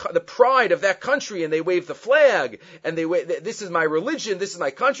pride of that country, and they wave the flag, and they wave, this is my religion, this is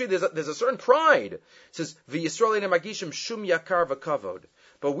my country. There's a certain pride. It says v'Yisrael magishim shum yakar v'kavod.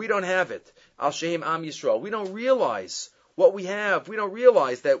 But we don't have it. Al Shehem Am Yisrael. We don't realize what we have. We don't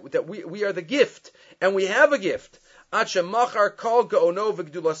realize that we are the gift, and we have a gift. We go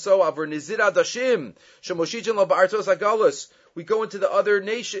into the other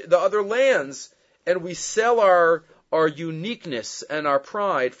lands, and we sell our uniqueness and our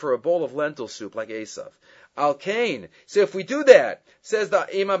pride for a bowl of lentil soup like Esav. Al Kain. So if we do that, says the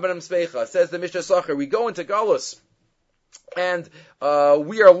Eim Habanim Smecha, says the Mishnah Sachir, we go into Galus, and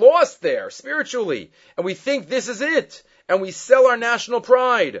we are lost there spiritually, and we think this is it, and we sell our national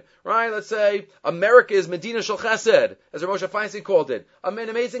pride, right? Let's say America is Medina Shel Chesed, as Moshe Feinstein called it, an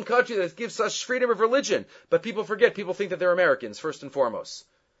amazing country that gives such freedom of religion. But people forget, people think that they're Americans, first and foremost.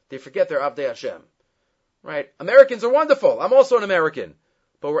 They forget they're Avdei Hashem, right? Americans are wonderful. I'm also an American.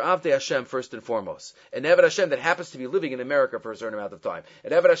 But we're Avdei Hashem first and foremost. An Eved Hashem that happens to be living in America for a certain amount of time. An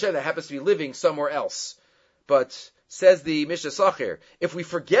Eved Hashem that happens to be living somewhere else. But, says the Mishnah Sachir, if we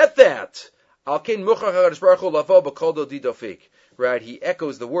forget that, right, he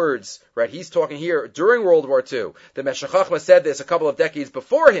echoes the words, right, he's talking here during World War II. The Meshech Chochmah said this a couple of decades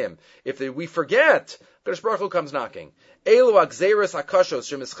before him. If we forget, Kadosh Baruch Hu comes knocking. Elu agzeres hakashos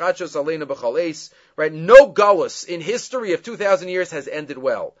shemischachos aleinu b'chol eis. Right, no galus in history of 2,000 years has ended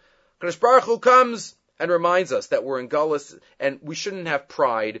well. Kadosh Baruch Hu comes and reminds us that we're in galus and we shouldn't have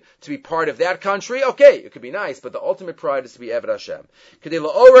pride to be part of that country. Okay, it could be nice, but the ultimate pride is to be Eved Hashem.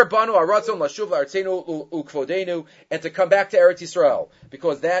 And to come back to Eretz Yisrael,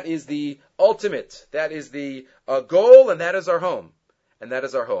 because that is the ultimate, that is the goal, and that is our home. And that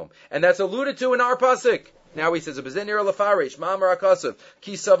is our home. And that's alluded to in our pasuk. Now he says, when you come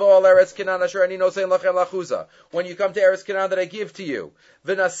to Eretz Canaan that I give to you,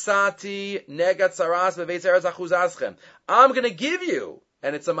 I'm going to give you,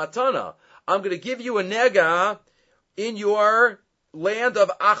 and it's a matana, I'm going to give you a nega in your land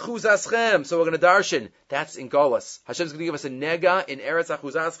of Achuzaschem. So we're going to darshan. That's in Golas. Hashem's going to give us a nega in Eretz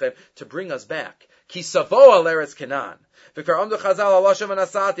Achuzaschem to bring us back. Ki savo al Eretz Canaan. V'karamdu Chazal al Hashem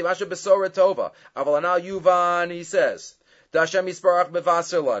anasati masha besora tova. Aval anal yuvan, he says. Dashem yisbarach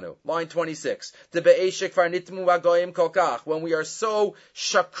bevaser lanu. Line 26. De be'eshek far nitmu v'goyim kolkach. When we are so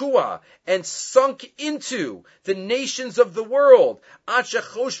shakua and sunk into the nations of the world. At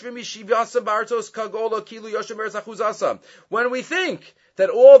shechoshvim yishivasam bartos kagolo kilu yoshem eretz achuzasam. When we think that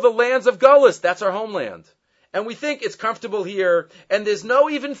all the lands of Gullus, that's our homeland. And we think it's comfortable here, and there's no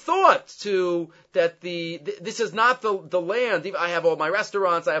even thought to that this is not the land. I have all my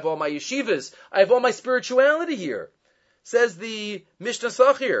restaurants, I have all my yeshivas, I have all my spirituality here. Says the Mishnah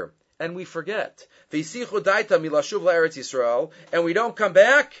Sachir, and we forget. V'yisichu daita milashuv la'eretz Yisrael, and we don't come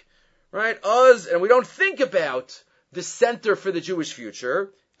back, right? And we don't think about the center for the Jewish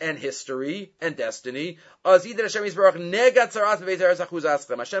future and history and destiny. Hashem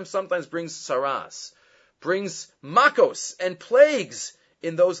sometimes brings saras, brings makos and plagues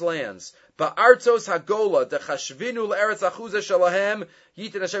in those lands. Ba'artzos hagola dechashvinu le'eretz achuza shalahem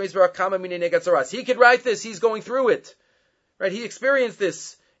yitin Hashem yisbarach kama mini negat saras. He could write this. He's going through it, right? He experienced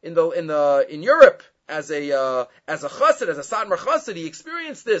this in Europe as a chassid, as a Satmar chassid. He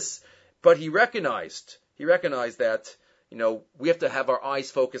experienced this, but he recognized that. We have to have our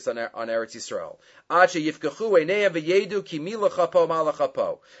eyes focused on Eretz Yisrael. And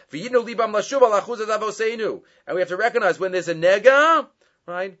we have to recognize when there's a nega,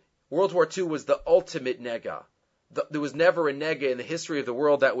 right? World War II was the ultimate nega. There was never a nega in the history of the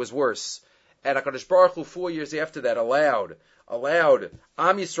world that was worse. And HaKadosh Baruch Hu, 4 years after that, allowed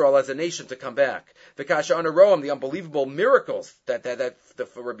Am Yisrael as a nation to come back. The Kasha Anaroam, the unbelievable miracles that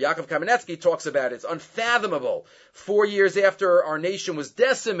Rabbi Yaakov Kamenetsky talks about. It's unfathomable. 4 years after our nation was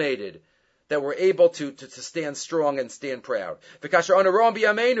decimated, that we're able to stand strong and stand proud. The Kasha Anaroam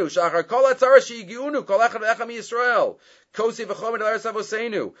b'yameinu, shachar kol atzara sheyigiunu, kol echad v'echad Yisrael. Kosi v'chom et l'eretz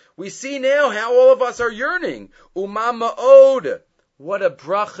avoseinu. We see now how all of us are yearning. Uma ma'od. What a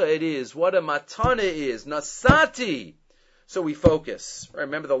bracha it is. What a matana it is. Nasati. So we focus.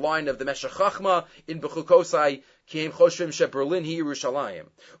 Remember the line of the Meshech Chochmah in Bechukosai, Ki'em Choshvim Sheberlin Hi Yerushalayim.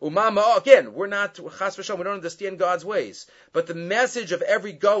 Umama, again, we're not, Chas v'Shalom, we don't understand God's ways. But the message of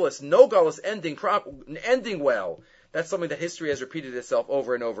every gullus, no gullus ending well, that's something that history has repeated itself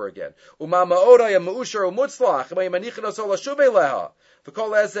over and over again. Umama Odaya Ma'ushar Umutzlach, Ma'imanichin Osola Shubeleha,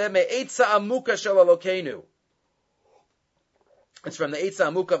 V'kol Ezeh Me'etza Amuka Shel Elokeinu. It's from the Eitza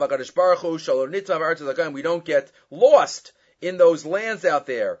Amuka of HaKadosh Baruch Hu, Shalom Nitva V'Aretz Zagayim. We don't get lost in those lands out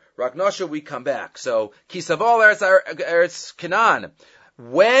there. Ragnasha, we come back. So, Kisaval Eretz Canaan.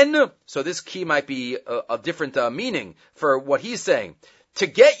 So this key might be a different meaning for what he's saying. To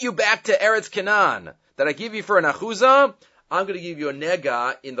get you back to Eretz Canaan, that I give you for an achuzah, I'm going to give you a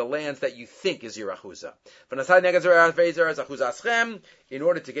nega in the lands that you think is your achuzah. In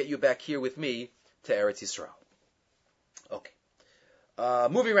order to get you back here with me to Eretz Yisrael. Okay.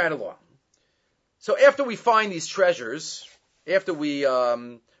 Moving right along. So after we find these treasures, after we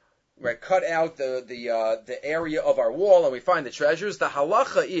cut out the area of our wall and we find the treasures, the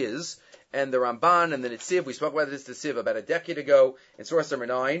halacha is, and the Ramban and the Netziv, we spoke about this Netziv about a decade ago in source number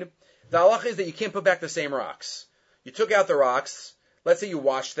 9, the halacha is that you can't put back the same rocks. You took out the rocks, let's say you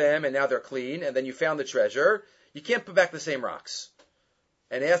washed them and now they're clean, and then you found the treasure. You can't put back the same rocks.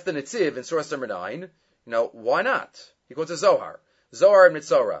 And ask the Netziv in source number 9, why not? He quotes a Zohar and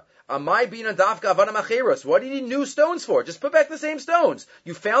Metzorah. Amai bina dafka avana macheros. What do you need new stones for? Just put back the same stones.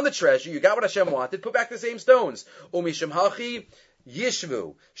 You found the treasure. You got what Hashem wanted. Put back the same stones. Umishim hachi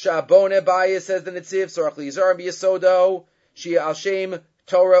yishvu. Shabone Baya, says the Netziv. Sorach liyizar biyasodo. Shia al shem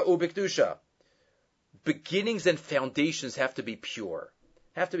Torah ubikdusha. Beginnings and foundations have to be pure.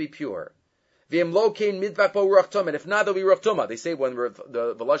 And if not, there'll be ruach tumah. They say when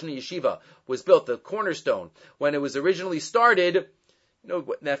the Volozhny Yeshiva was built, the cornerstone, when it was originally started,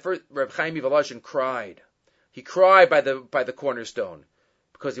 that first Reb Chaim Volozhin cried. He cried by the cornerstone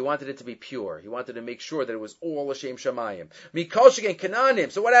because he wanted it to be pure. He wanted to make sure that it was all Hashem Shamayim. Mikol sheken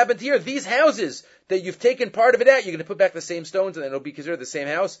Kananim. So what happened here? These houses that you've taken part of it out, you're going to put back the same stones, and then it'll be considered the same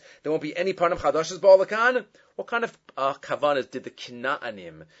house. There won't be any Panim Chadashas Ba'alakan. What kind of kavanas did the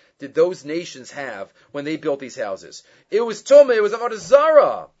Kanaanim, did those nations have when they built these houses? It was Tumah, it was Avodah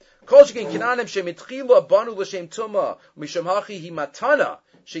Zarah. Kol sheken Kanaanim shemitchila banu l'shem Tumah, misham hachi hi matana.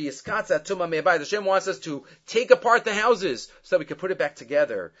 Hashem wants us to take apart the houses so that we can put it back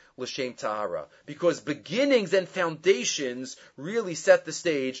together, l'shem tahara. Because beginnings and foundations really set the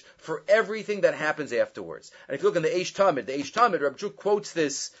stage for everything that happens afterwards. And if you look in the Eish Tamid, Reb Juk quotes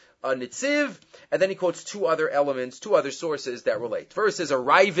this Nitziv, and then he quotes two other sources that relate. First is a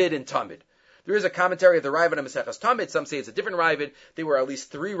Ravid and Tamid. There is a commentary of the Ravid on Maseches Tamid. Some say it's a different Ravid. There were at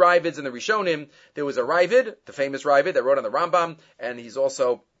least 3 Ravids in the Rishonim. There was a Ravid, the famous Ravid that wrote on the Rambam, and he's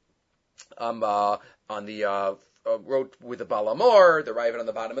also wrote with the Balamor, the Ravid on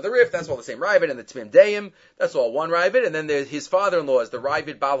the bottom of the Rif. That's all the same Ravid, and the Tmim Deim. That's all one Ravid. And then there's his father-in-law is the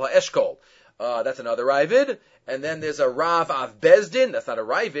Ravid Baal HaEshkol. That's another Ravid. And then there's a Rav Av Bezdin. That's not a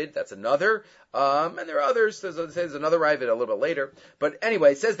Ravid. That's another. And there are others. There's another Ravid a little bit later. But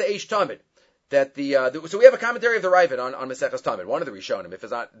anyway, it says the Eish Tamid. That so we have a commentary of the Ravid on Maseches Tamid, one of the Rishonim, if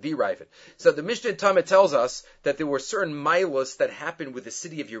it's not the Ravid. So the Mishnah Tamid tells us that there were certain milos that happened with the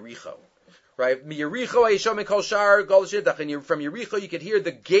city of Yericho. Right? From Yericho you could hear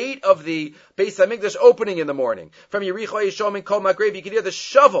the gate of the Beis HaMikdash opening in the morning. From Yericho Kol Magrave you could hear the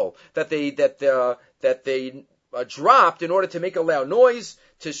shovel that they dropped in order to make a loud noise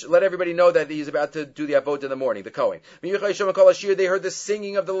to let everybody know that he's about to do the avot in the morning, the Kohen. They heard the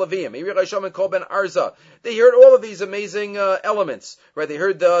singing of the Levim. They heard all of these amazing elements. Right? They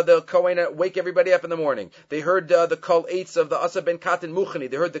heard the Kohen wake everybody up in the morning. They heard the Kol Eitz of the Asa ben Katan Muchani.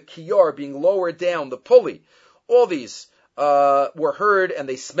 They heard the Kiyar being lowered down, the pulley. All these were heard, and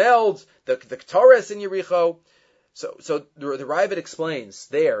they smelled the Ketores in Yericho. So the Ravid explains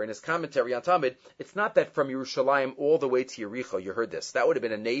there in his commentary on Tamid, it's not that from Yerushalayim all the way to Yericho you heard this. That would have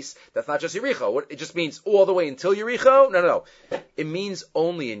been a nace. That's not just Yericho. It just means all the way until Yericho? No. It means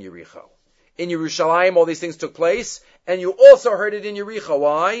only in Yericho. In Yerushalayim all these things took place, and you also heard it in Yericho.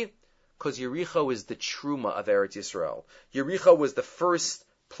 Why? Because Yericho is the Truma of Eretz Yisrael. Yericho was the first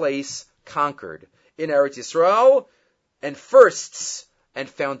place conquered in Eretz Yisrael, and firsts and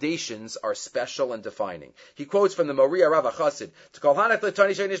foundations are special and defining. He quotes from the Moriah Rav HaChassid, to call Hanak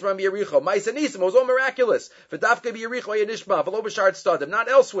L'Tani Sheinishma B'Yericho, Ma'aseh Nisim, it was all miraculous. V'dafka B'Yericho Yenishma, V'lo B'Shar Tzadim, not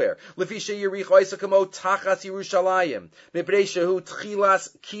elsewhere. L'fisha Yericho Isakamo Tachas Yerushalayim, Mipnei Shehu Tchilas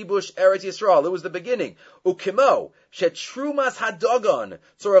Kibush Eretz Yisrael. It was the beginning. Ukimo, Shetrumas Hadogon,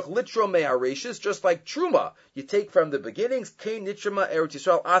 Tzorach Litro Me'areshis, just like Truma. You take from the beginnings, Kein Nitrama Eretz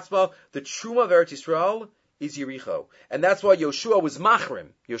Yisrael Atzma, the Truma of Eretz Yisrael is Yericho. And that's why Yoshua was machrim.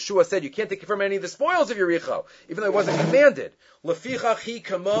 Yoshua said, you can't take it from any of the spoils of Yericho, even though it wasn't commanded. Lefichach hi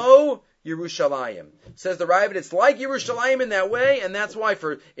kamo Yerushalayim. Says the Ravid, it's like Yerushalayim in that way, and that's why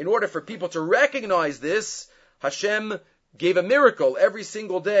in order for people to recognize this, Hashem gave a miracle every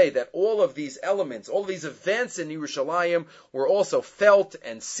single day that all of these elements, all of these events in Yerushalayim were also felt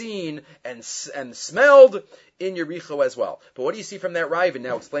and seen and smelled in Yericho as well. But what do you see from that Ravid?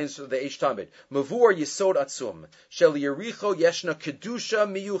 Now explains to the Eish Tamid. Mavur Yisod Atzum. Shel Yericho Yeshna Kedusha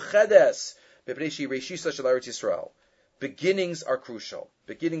Miyuchedes. B'Bnei Reishisa Shel Eretz Yisrael. Beginnings are crucial.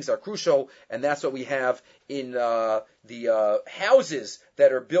 And that's what we have in the houses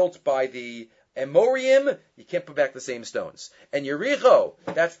that are built by the Emorium. You can't put back the same stones. And Yericho,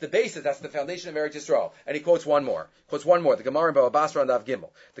 that's the basis, that's the foundation of Eretz Yisrael. And he quotes one more. The Gemara in Bava Basra and Av Gimel.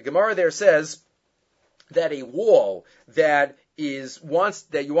 The Gemara there says that a wall that you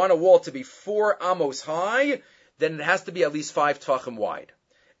want a wall to be 4 amos high, then it has to be at least 5 tvachim wide.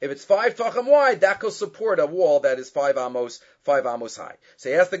 If it's 5 tvachim wide, that could support a wall that is 5 amos high. So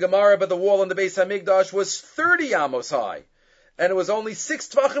he asked the Gemara, but the wall in the Beis HaMikdash was 30 amos high. And it was only 6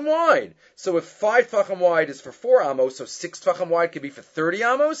 tvachim wide. So if 5 tvachim wide is for 4 amos, so 6 tvachim wide could be for 30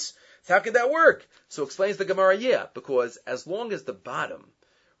 amos. So how could that work? So explains the Gemara, yeah, because as long as the bottom,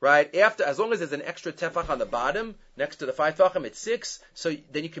 right, as long as there's an extra tefach on the bottom, next to the 5 tefachim, it's 6, so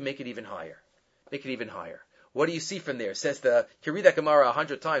then you can make it even higher. Make it even higher. What do you see from there? Says you can read that Gemara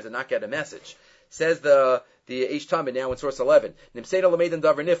 100 times and not get a message. Says the Eish Tamid now in source 11. Nimseida l'meidan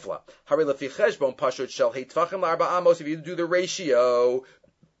davar nifla. Hari lefi cheshbon pashut shel hei tvachim la'arba amos. If you do the ratio,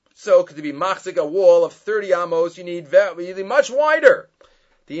 so could be machzik a wall of 30 amos, you need much wider.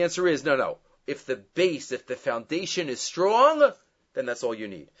 The answer is no. If the foundation is strong, then that's all you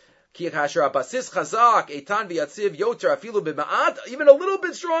need. Even a little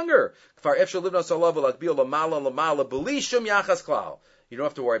bit stronger. You don't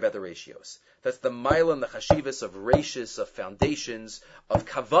have to worry about the ratios. That's the mile and the chashivas of ratios, of foundations, of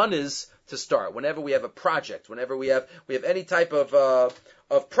kavanas to start. Whenever we have a project, whenever we have any type of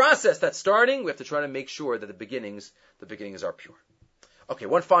process that's starting, we have to try to make sure that the beginnings are pure. Okay,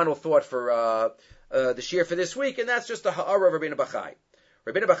 one final thought for the shiur for this week, and that's just the ha'ara of Rabbeinu Bachai.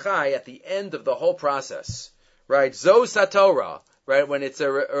 Rabbeinu Bachai, at the end of the whole process, right, Zo Satorah, right, when it's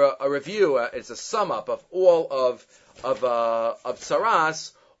a review, it's a sum up of all of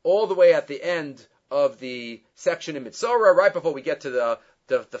Tsaras, all the way at the end of the section in Metzorah, right before we get to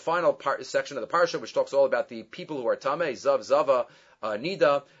the final section of the parsha, which talks all about the people who are tamei, Zav, Zava,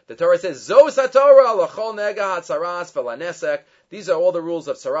 Nida. The Torah says, Zo Satorah, L'chol Nega HaTsaras, V'lanesek. These are all the rules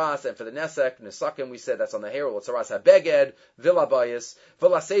of Tsaras, and for the Nesek, Nesakim, we said that's on the hair, Tsaras HaBeged, Vilabayis,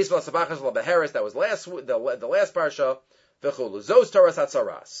 V'laseis V'lasabachas V'labeheres, that was the last parsha, V'chulu. Zo's Torah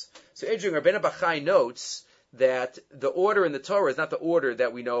HaTsaras. So interesting, Rabbeinu Bachai notes that the order in the Torah is not the order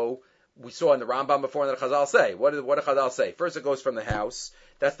that we saw in the Rambam before, and the Chazal say. What do Chazal say? First it goes from the house,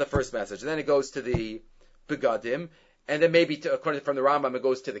 that's the first message, and then it goes to the Begadim, and then maybe, according from the Rambam, it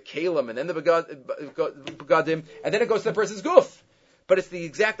goes to the Kalim, and then the Begadim, and then it goes to the person's guf. But it's the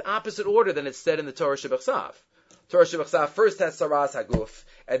exact opposite order than it's said in the Torah Shebachsav. Torah Shebachsav first has Saras HaGuf,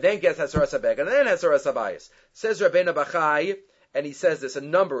 and then gets Saras HaBeg, and then has Saras HaBayis. Says Rabbeinu Bachai, and he says this a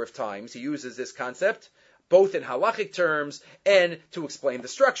number of times, he uses this concept, both in halachic terms and to explain the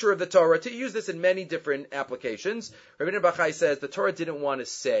structure of the Torah, to use this in many different applications. Rabbeinu Bachai says the Torah didn't want to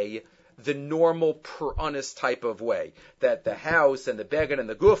say the normal per-honest type of way, that the house and the beged and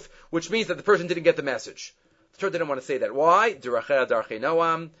the guf, which means that the person didn't get the message. The Torah didn't want to say that. Why?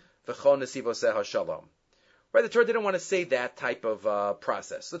 Right, the Torah didn't want to say that type of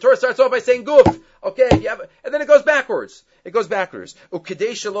process. The Torah starts off by saying guf, okay, and then it goes backwards. God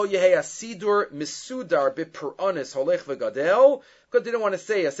didn't want to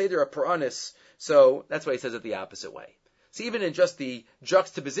say a seder of per-honest, so that's why he says it the opposite way. So even in just the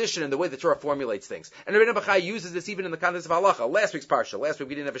juxtaposition and the way the Torah formulates things. And Rabbeinu Bachai uses this even in the context of halacha. Last week's parsha. Last week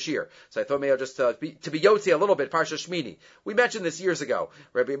we didn't have a shiur. So I thought maybe I'll just to be yotzi a little bit, parsha Shmini. We mentioned this years ago.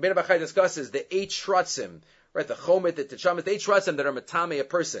 Rabbeinu Bachai discusses the 8 shratzim, right, the chomit, the techamet, the 8 shratzim that are matame a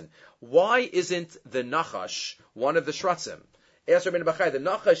person. Why isn't the nachash one of the shratzim? Ask Rabbeinu Bachai, the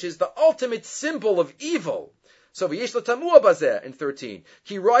nachash is the ultimate symbol of evil. So v'yesh l'tamua bazeh in 13.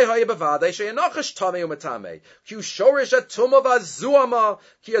 Ki roi haya b'vadei she'enachash tamei u'matame. Ki u'shorish atuma v'azuama.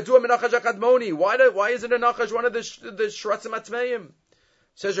 Ki yadua menachash akadmoni. Why isn't a nachash one of the shratzim atmeim?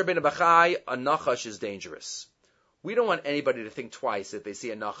 Says Rabbeinu Bachai, a nachash is dangerous. We don't want anybody to think twice if they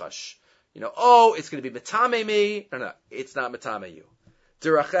see a nachash. It's going to be matame me. No, it's not matame you.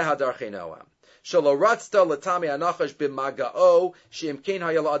 Diracheha darchei noam. Shelo ratzta l'tamei anachash b'maga'o she'im kein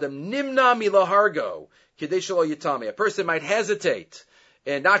haya la'adam nimna milahargo. A person might hesitate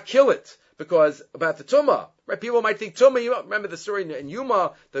and not kill it because about the tumah, right? People might think tumah. You remember the story in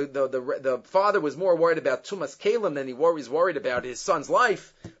Yuma? The father was more worried about tumas kalim than he was worried about his son's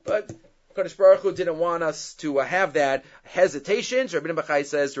life. But Kadosh Baruch Hu didn't want us to have that hesitation. Rabbeinu Bachai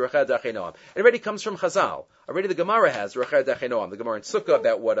says, "Ruachad dachei noam." It already comes from Chazal. Already the Gemara has Ruachad dachei noam. The Gemara in Sukkah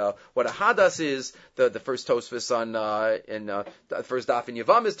about what a hadas is. The first Tosfos on the first daf in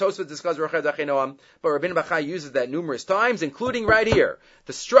Yavam is Tosfos discusses Ruachad dachei noam. But Rabbeinu Bachai uses that numerous times, including right here.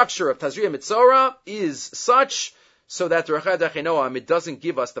 The structure of Tazria Metzorah is such so that Ruachad dachei noam, it doesn't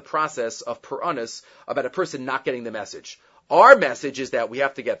give us the process of per-honest about a person not getting the message. Our message is that we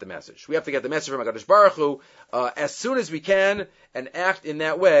have to get the message. We have to get the message from HaKadosh Baruch Hu as soon as we can and act in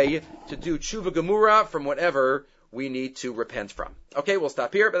that way to do tshuva gemura from whatever we need to repent from. Okay, we'll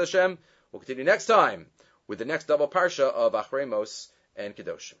stop here, B'ez Hashem. We'll continue next time with the next double parsha of Achrei Mos and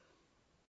Kedoshim.